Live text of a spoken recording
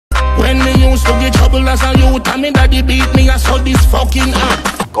used to get trouble as a youth, and me daddy beat me, I saw this fucking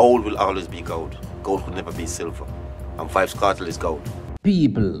up. Gold will always be gold. Gold will never be silver. And Vybz Kartel is gold.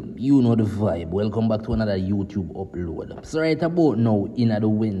 People, you know the vibe. Welcome back to another YouTube upload. So right about now, in the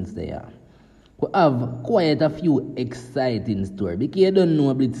Wednesday, we have quite a few exciting stories. Because you don't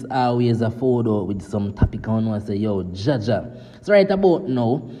know, Blitz always a photo with some topic on one say, yo, Jaja. So right about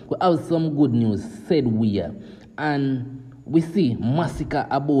now, we have some good news said we. And we see MASICKA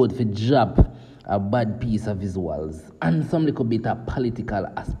about to drop a bad piece of visuals and some little bit of political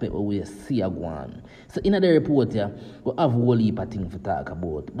aspect where we see a go on. So in the report here, we have a whole heap of things to talk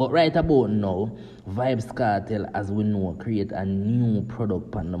about. But right about now, Vybz Kartel, as we know, create a new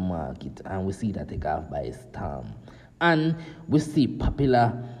product on the market and we see that take off by storm. And we see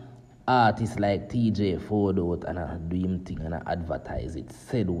popular artists like TJ Fordot and do him thing and advertise it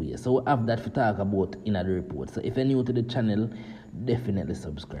said way. So we have that to talk about in the report. So if you're new to the channel, definitely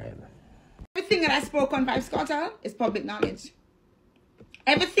subscribe. Everything that I spoke on Vybz Kartel is public knowledge.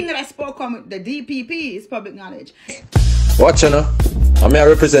 Everything that I spoke on with the DPP is public knowledge. Watch now. I'm here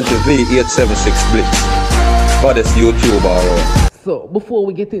representing V876 Blitz for this YouTuber. So before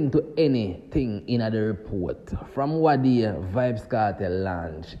we get into anything in the report, from what the Vybz Kartel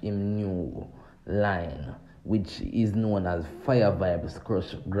launched in new line, which is known as Fire Vibes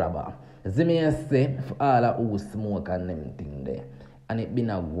Crush Grabber. As I say, for all who smoke and them thing there, and it been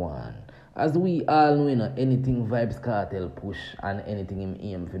a one. As we all know, you know, anything Vybz Kartel push and anything him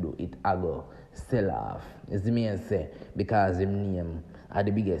aim to do, it go sell off. As I say, because him name are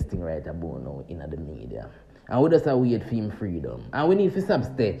the biggest thing right about now in the media. And we just wait for him freedom. And we need to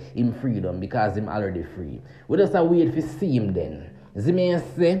substay him freedom because him already free. We just wait to see him then. As I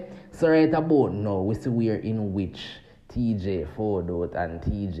say, so right about now, we see we're in which TJ Fordot and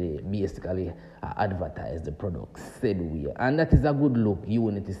TJ basically advertise the product said we, and that is a good look.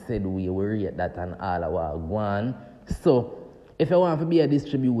 Unity said we rate that and all our one. So if you want to be a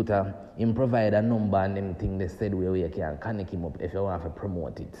distributor, him provide a number and them thing they said where you can connect him up if you want to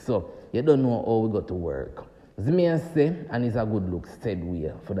promote it. So you don't know how we got to work. Zimian say, and it's a good look said we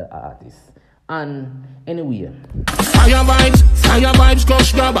for the artist. And anyway, Fire vibes,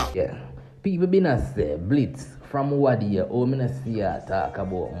 crush grabber. yeah, people been a say Blitz. From what year, oh, I don't see you talk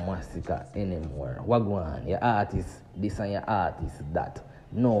about MASICKA anymore. What go on? Your artist, this and your artist, that.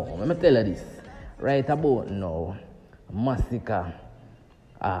 No, let me tell you this. Right about now, MASICKA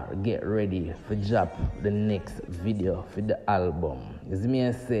get ready for drop the next video for the album. As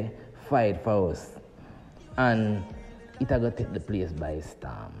me say, Fight For Us. And it going to take the place by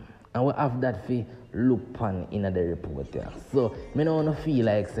storm. And we have that for look pan in the report here. So, I don't feel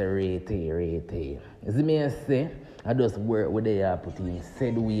like say rate. As me say, I just work with the put in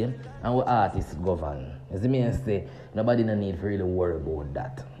said way and we artists govern. As me say, nobody no need to really worry about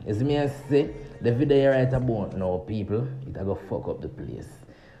that. As me say, the video right about now, people, it go fuck up the place.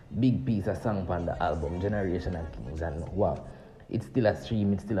 Big piece of song on the album, Generation of Kings, and wow. It's still a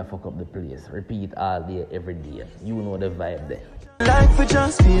stream, it's still a fuck up the place. Repeat all day, every day. You know the vibe there. Life for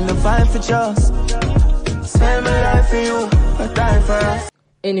just, feel the vibe for just. Spend my life for you, but die for us.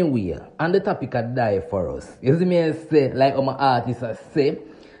 Anyway, on the topic of die for us, you see me say, like my artists say,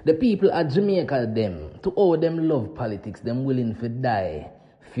 the people at Jamaica them, to all them love politics, them willing to die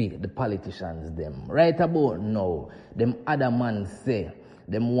for the politicians them. Right about now, them other man say,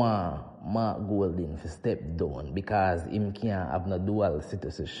 them want Mark Golding to step down because him can't have no dual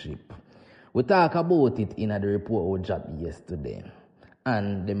citizenship. We talk about it in the report we dropped yesterday.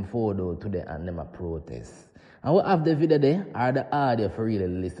 And them photo today and them a protest. And we have the video there, or the audio for really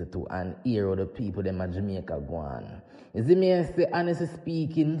listen to and hear how the people them at Jamaica go on. You see me say, honestly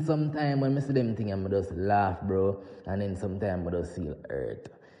speaking, sometimes when I see them thing, I just laugh, bro. And then sometimes I just feel hurt.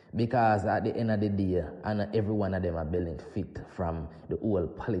 Because at the end of the day, and every one of them are building fit from the whole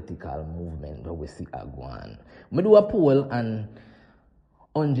political movement that we see go on. I do a poll and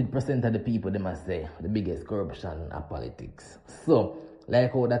 100% of the people, they must say, the biggest corruption of politics. So,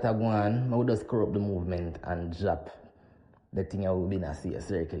 like how that go on, I would just corrupt the movement and drop the thing I will be not see a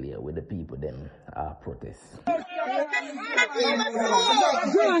circle here with the people, them protest. Pick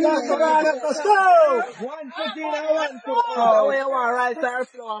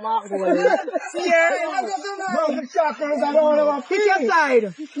your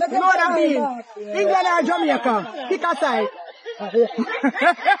side. You know what I mean? England or Jamaica. Pick a side.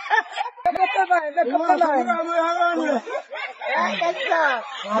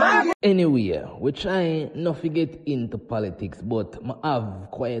 Anyway, we try not to get into politics, but I have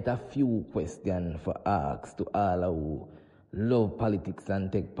quite a few questions for ask to all who love politics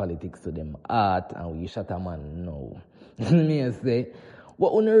and take politics to them heart and we shut a man now. Me say,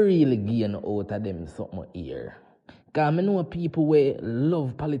 what we really gain out of them something here? Because I know people who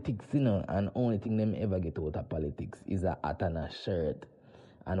love politics, you know, and only thing them ever get out of politics is a hat and a shirt.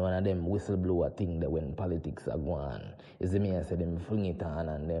 And one of them whistleblower thing that when politics are going, is the me I say them fling it on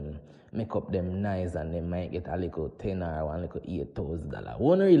and them make up them nice and they might get a little 10 or one little $8,000.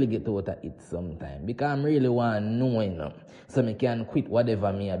 Won't really get out of it sometime because I'm really want to know, you know, so me can quit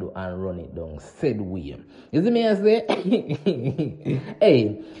whatever me I do and run it down said way. You see me I say,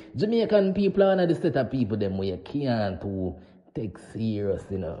 hey, Jamaican people are one of the set of people them where you can't to take serious,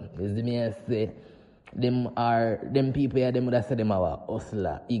 you know. You see me I say, them people here, them would have said them are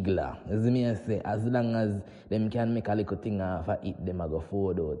hustler, igler. As me I say, as long as them can make a little thing off of it, them are go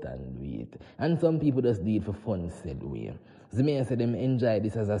forward out and do it. And some people just do it for fun, said way. As me I say, them enjoy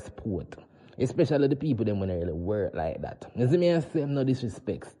this as a sport. Especially the people them when they really work like that. As me I say, no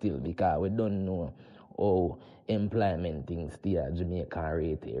disrespect still, because we don't know how employment things still at Jamaica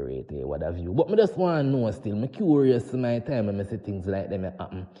rate, what have you. But I just want to know still, I'm curious my time when I see things like them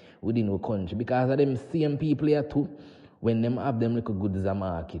happen within our country. Because of them same people here too, when them have them little goods a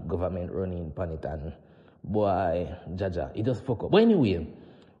market, government running pan it and boy, jaja, it just fuck up. But anyway,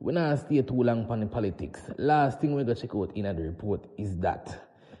 we not stay too long on the politics. Last thing we go check out in the report is that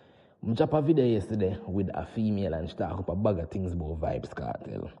I dropped a video yesterday with a female and she talk up a bag of things about Vybz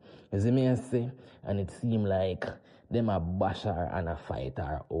Kartel. You see me I say? And it seemed like them a bash her and a fight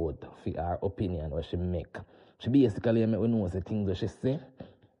her out for her opinion what she make. She basically make we know the things that she say.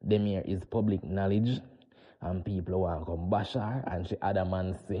 Them here is public knowledge and people want to come bash her and she had a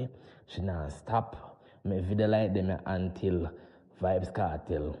man say she not stop me video like them until Vybz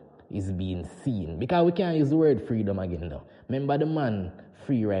Kartel is being seen. Because we can't use the word freedom again now. Remember the man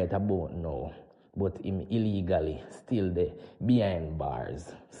free right about now, but him illegally still there behind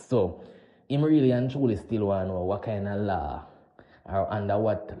bars. So him really and truly still want to know what kind of law or under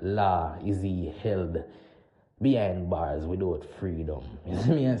what law is he held behind bars without freedom. You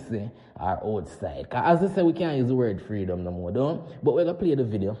see me I say? Or outside. Because as I say, we can't use the word freedom no more, don't? But we're going to play the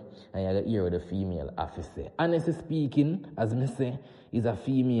video and you're going to hear what the female officer. Honestly speaking, as I say, is a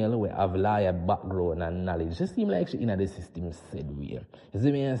female who have lawyer background and knowledge. She seems like she in the system said way. You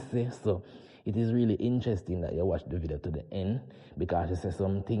see me I say? So it is really interesting that you watch the video to the end because she says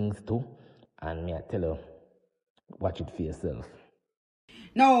some things too. And me I tell you, watch it for yourself.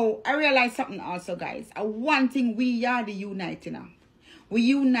 Now, I realize something also, guys. One thing we are the uniting now. We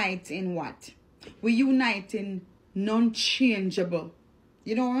unite in what? We unite in non-changeable.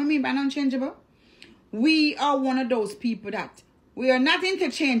 You know what I mean by non-changeable? We are one of those people that we are not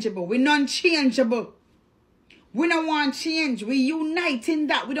interchangeable. We're non-changeable. We don't want change. We unite in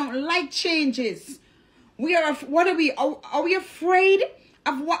that. We don't like changes. We are, what are we? Are we afraid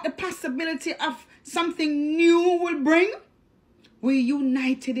of what the possibility of something new will bring? We're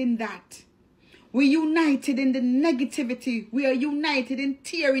united in that. We're united in the negativity. We are united in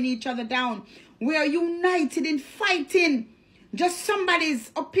tearing each other down. We are united in fighting just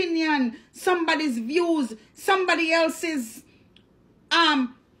somebody's opinion, somebody's views, somebody else's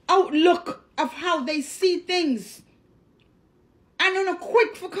outlook of how they see things. And I'm not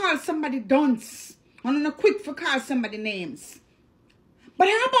quick for call somebody dunce. I'm not quick for call somebody names. But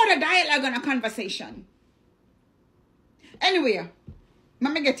how about a dialogue and a conversation? Anyway,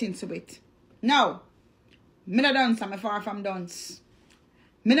 let me get into it. Now, me not dunce, I'm far from dunce.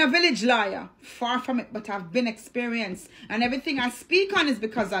 Me not village lawyer, far from it, but I've been experienced. And everything I speak on is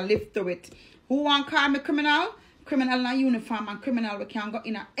because I lived through it. Who want to call me criminal? Criminal in uniform and criminal we can go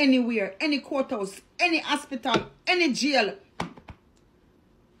in anywhere, any courthouse, any hospital, any jail.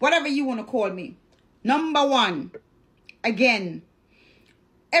 Whatever you want to call me. Number one, again,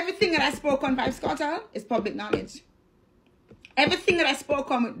 everything that I spoke on Vybz Kartel is public knowledge. Everything that I spoke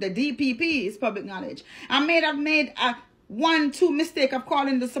on with the DPP is public knowledge. I may have made a 1-2 mistake of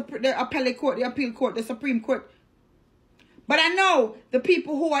calling the appellate court, the appeal court, the Supreme Court. But I know the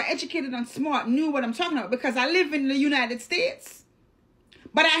people who are educated and smart knew what I'm talking about because I live in the United States.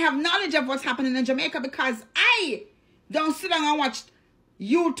 But I have knowledge of what's happening in Jamaica because I don't sit down and watch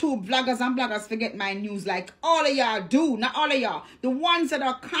YouTube vloggers and bloggers forget my news like all of y'all do. Not all of y'all. The ones that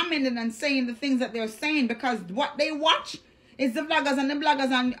are commenting and saying the things that they're saying because what they watch is the vloggers and the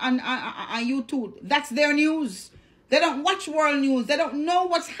bloggers on YouTube. That's their news. They don't watch world news. They don't know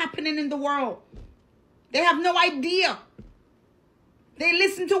what's happening in the world. They have no idea. They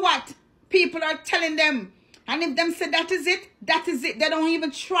listen to what people are telling them. And if them say that is it, that is it. They don't even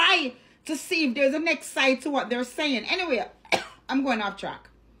try to see if there's a next side to what they're saying. Anyway, I'm going off track.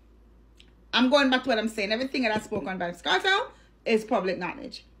 I'm going back to what I'm saying. Everything that I spoke on Vybz Kartel is public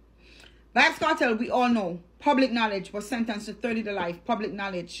knowledge. Vybz Kartel, we all know, public knowledge, was sentenced to 30 to life. Public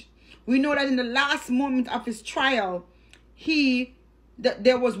knowledge. We know that in the last moment of his trial,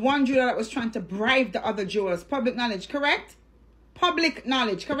 there was one juror that was trying to bribe the other jurors. Public knowledge, correct? Public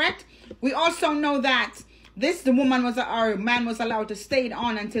knowledge, correct? We also know that the woman was, or man was allowed to stay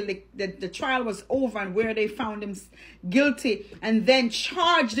on until the trial was over, and where they found him guilty, and then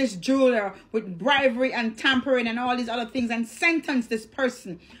charged this juror with bribery and tampering and all these other things, and sentenced this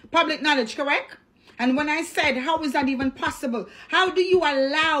person. Public knowledge, correct? And when I said, how is that even possible? How do you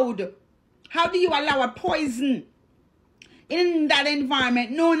allow a poison in that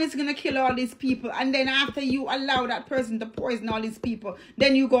environment, knowing it's going to kill all these people, and then after you allow that person to poison all these people,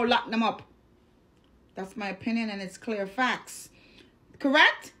 then you go lock them up? That's my opinion, and it's clear facts.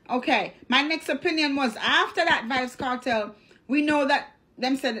 Correct? Okay. My next opinion was, after that Vybz Kartel, we know that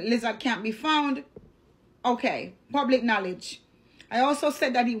them said that Lizard can't be found. Okay. Public knowledge. I also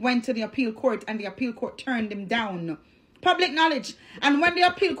said that he went to the appeal court, and the appeal court turned him down. Public knowledge. And when the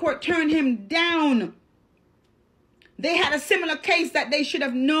appeal court turned him down, they had a similar case that they should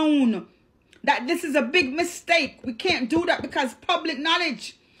have known that this is a big mistake. We can't do that because public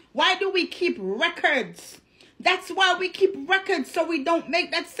knowledge. Why do we keep records? That's why we keep records, so we don't make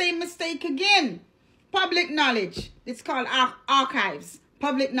that same mistake again. Public knowledge. It's called archives.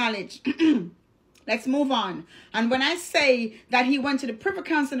 Public knowledge. Let's move on. And when I say that he went to the Privy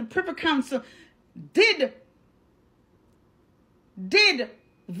Council, and the Privy Council did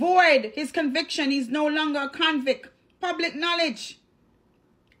void his conviction, he's no longer a convict. Public knowledge.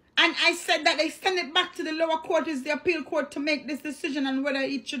 And I said that they send it back to the lower court, is the appeal court, to make this decision on whether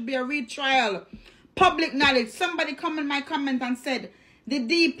it should be a retrial. Public knowledge. Somebody come in my comment and said, the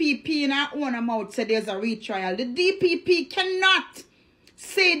DPP in our own mouth said there's a retrial. The DPP cannot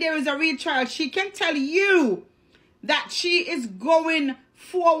say there is a retrial. She can tell you that she is going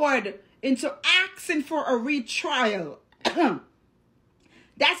forward into asking for a retrial.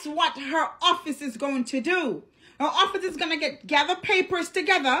 That's what her office is going to do. Her office is going to gather papers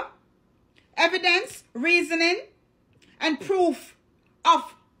together, evidence, reasoning, and proof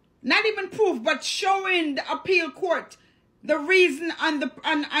of, not even proof, but showing the appeal court the reason and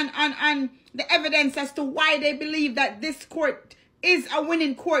the evidence as to why they believe that this court is a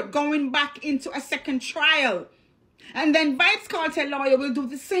winning court, going back into a second trial. And then Vybz Kartel lawyer will do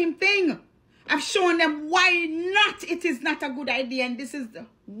the same thing. I've shown them why not, it is not a good idea, and this is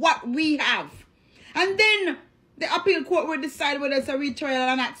what we have. And then the appeal court will decide whether it's a retrial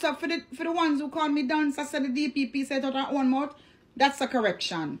or not. So for the ones who call me dunce, I said the DPP said out of one mouth, that's a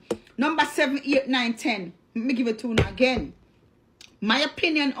correction. Number 7, 8, 9, 10. Let me give it to you again. My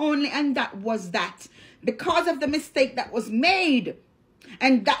opinion only, and that was that because of the mistake that was made,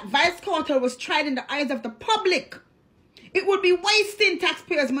 and that Vybz Kartel was tried in the eyes of the public, it would be wasting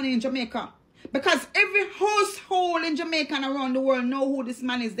taxpayers' money in Jamaica. Because every household in Jamaica and around the world know who this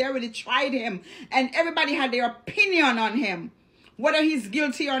man is. They already tried him, and everybody had their opinion on him, whether he's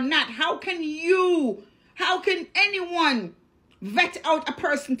guilty or not. How can anyone vet out a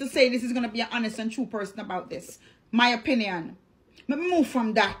person to say this is going to be an honest and true person about this? My opinion. Let me move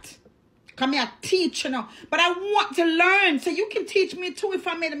from that. Come here, teach, you know. But I want to learn, so you can teach me too if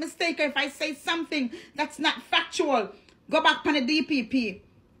I made a mistake or if I say something that's not factual. Go back on the DPP.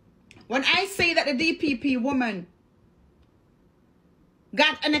 When I say that the DPP woman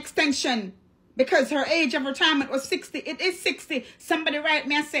got an extension because her age of retirement was 60, it is 60. Somebody write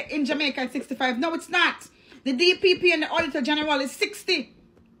me and say in Jamaica it's 65. No, it's not. The DPP and the Auditor General is 60.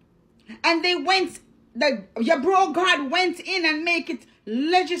 And they went, your bro God went in and make it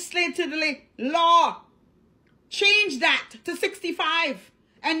legislatively law. Change that to 65.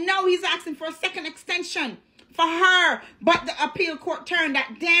 And now he's asking for a second extension for her. But the appeal court turned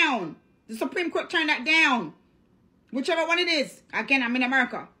that down. The Supreme Court turned that down. Whichever one it is. Again, I'm in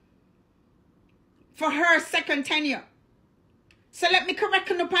America. For her second tenure. So let me correct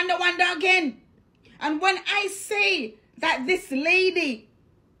on the Panda Wanda again. And when I say that this lady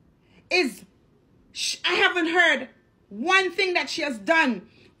is, I haven't heard one thing that she has done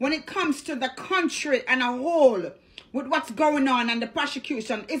when it comes to the country and a whole with what's going on and the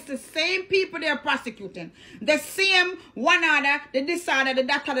prosecution. It's the same people they're prosecuting. The same one order, the this order, the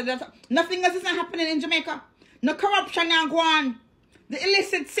that order, that. Nothing else is not happening in Jamaica. No corruption now go on. The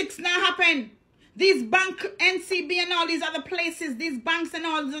illicit six now happen. These bank, NCB and all these other places, these banks and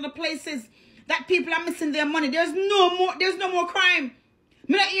all these other places that people are missing their money. There's no more crime.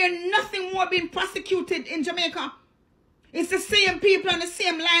 Me not hear nothing more being prosecuted in Jamaica. It's the same people and the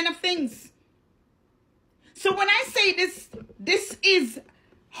same line of things. So when I say this is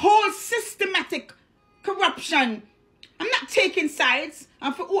whole systematic corruption I'm not taking sides.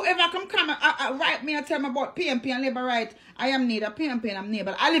 And for whoever come write me and tell me about PMP and Labour right, I am neither PMP and I'm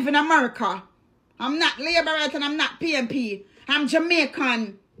neither. I live in America. I'm not Labour right and I'm not PMP. I'm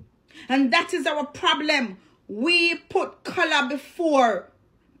Jamaican. And that is our problem. We put color before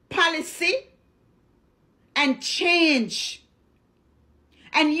policy and change.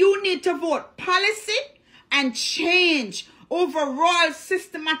 And you need to vote policy and change. Overall,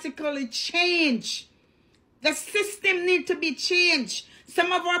 systematically change. The system needs to be changed.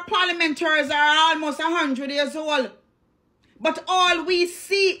 Some of our parliamentarians are almost 100 years old. But all we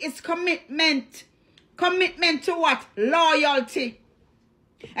see is commitment. Commitment to what? Loyalty.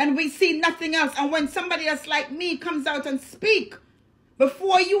 And we see nothing else. And when somebody else like me comes out and speak,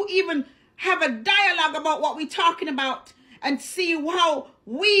 before you even have a dialogue about what we're talking about and see how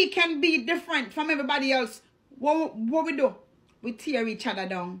we can be different from everybody else, what we do? We tear each other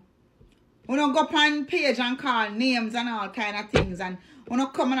down. We don't go up on page and call names and all kind of things. And we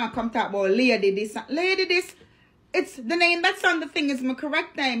don't come talk about lady this. Lady this. It's the name that's on the thing is my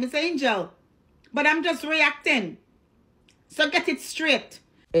correct name. It's Angel. But I'm just reacting. So get it straight.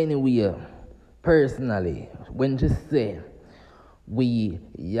 Anyway, personally, when you say we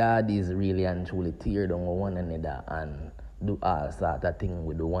yardies really and truly tear down one another and do all sort of thing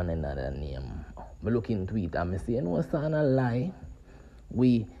with the one another name, I look into it and I say, you know, it's not a lie.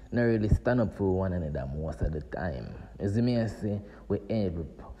 We not really stand up for one another most of the time. As you may say, we able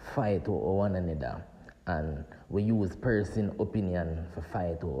fight over one another and we use person opinion for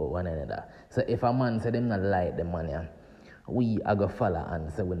fight over one another. So if a man say them not like the man, we are going to follow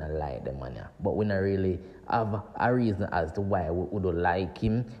and say we not like the man. But we not really have a reason as to why we don't like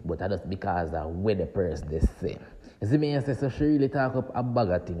him, but that's just because of where the person they say. You see me, so she really talk up a bag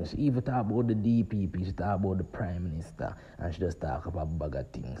of things. She even talk about the DPP, she talk about the Prime Minister, and she just talk up a bag of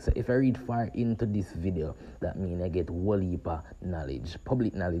things. So if I read far into this video, that means I get whole heap of knowledge,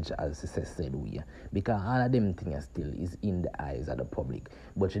 public knowledge as she said we. Because all of them things still is in the eyes of the public.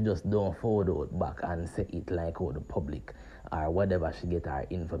 But she just don't forward out back and say it like how the public or whatever she get her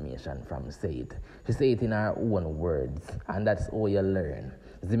information from say it. She say it in her own words, and that's how you learn.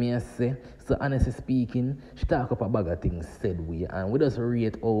 See me say, so honestly speaking, she talk up a bag of things said we, and we just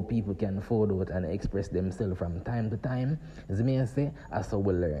rate how people can forward out and express themselves from time to time. See me say, that's how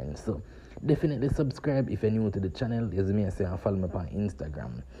we learn. So definitely subscribe if you're new to the channel. See me say, and follow me on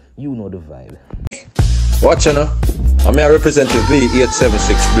Instagram. You know the vibe. Watch you know. I'm here representing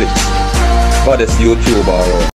VYBZ Glitch. Baddest YouTuber.